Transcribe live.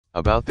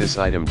About this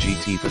item,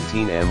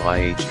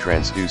 GT15M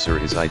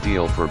transducer is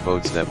ideal for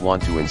boats that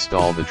want to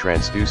install the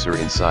transducer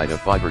inside a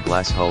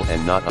fiberglass hull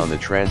and not on the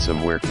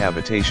transom where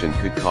cavitation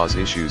could cause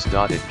issues.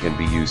 It can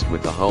be used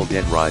with a hull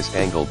dead rise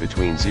angle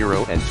between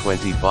 0 and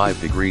 25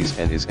 degrees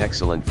and is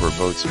excellent for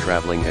boats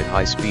traveling at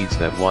high speeds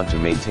that want to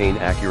maintain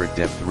accurate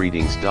depth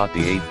readings.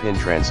 The 8-pin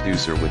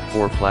transducer with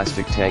 4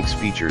 plastic tanks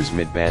features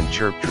mid-band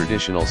chirp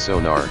traditional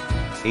sonar,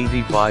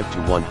 85 to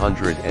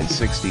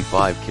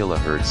 165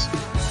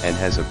 kHz, and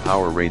has a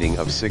power rating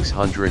of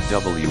 600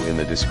 W. In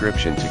the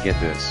description to get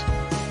this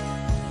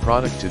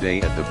product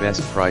today at the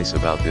best price.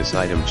 About this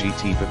item,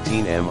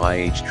 GT15M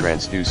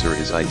transducer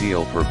is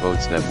ideal for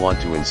boats that want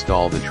to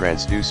install the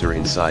transducer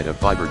inside a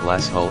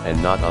fiberglass hull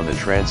and not on the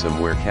transom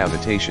where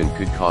cavitation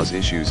could cause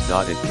issues.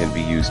 It can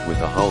be used with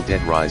a hull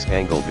dead rise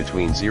angle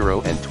between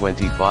 0 and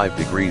 25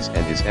 degrees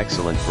and is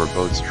excellent for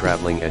boats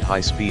traveling at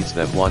high speeds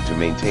that want to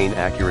maintain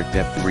accurate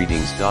depth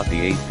readings.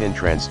 The 8-pin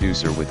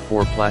transducer with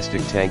 4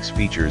 plastic tanks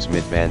features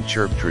mid-band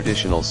chirp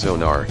traditional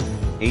sonar,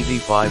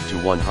 85 to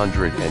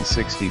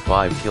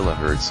 165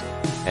 kHz,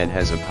 and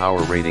has a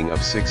power rating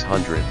of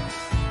 600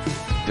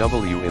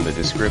 W. In the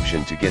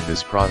description to get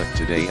this product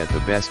today at the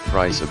best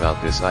price. About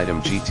this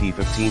item,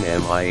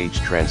 GT15M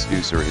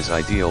transducer is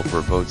ideal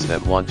for boats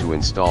that want to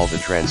install the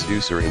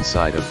transducer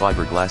inside a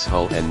fiberglass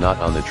hull and not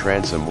on the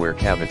transom where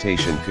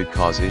cavitation could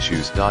cause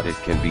issues. It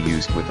can be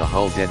used with a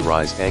hull dead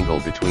rise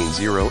angle between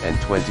 0 and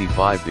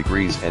 25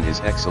 degrees and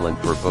is excellent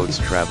for boats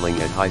traveling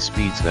at high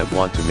speeds that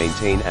want to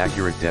maintain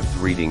accurate depth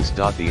readings.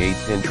 The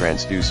 8-pin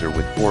transducer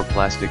with 4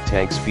 plastic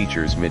tanks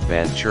features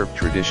mid-band chirp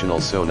traditional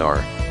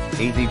sonar,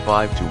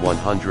 85 to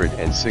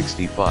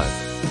 165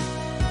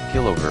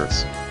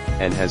 kHz,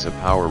 and has a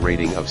power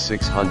rating of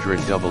 600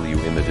 W.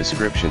 In the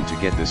description to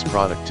get this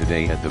product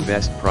today at the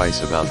best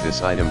price. About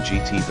this item,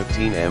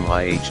 GT15M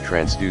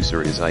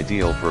transducer is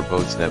ideal for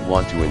boats that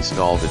want to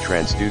install the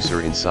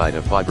transducer inside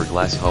a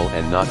fiberglass hull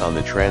and not on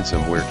the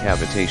transom where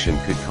cavitation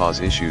could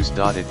cause issues.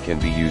 It can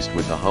be used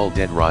with a hull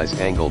dead rise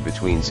angle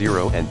between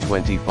 0 and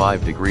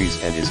 25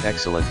 degrees and is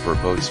excellent for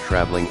boats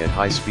traveling at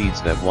high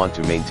speeds that want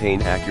to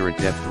maintain accurate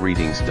depth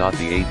readings. The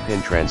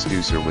 8-pin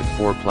transducer with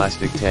 4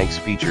 plastic tanks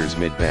features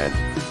mid-band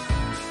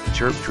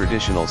chirp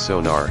traditional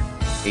sonar,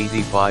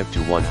 85 to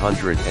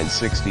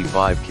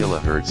 165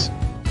 kHz,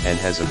 and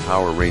has a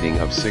power rating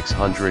of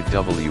 600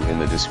 W. In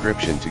the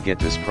description to get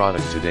this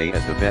product today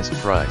at the best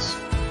price.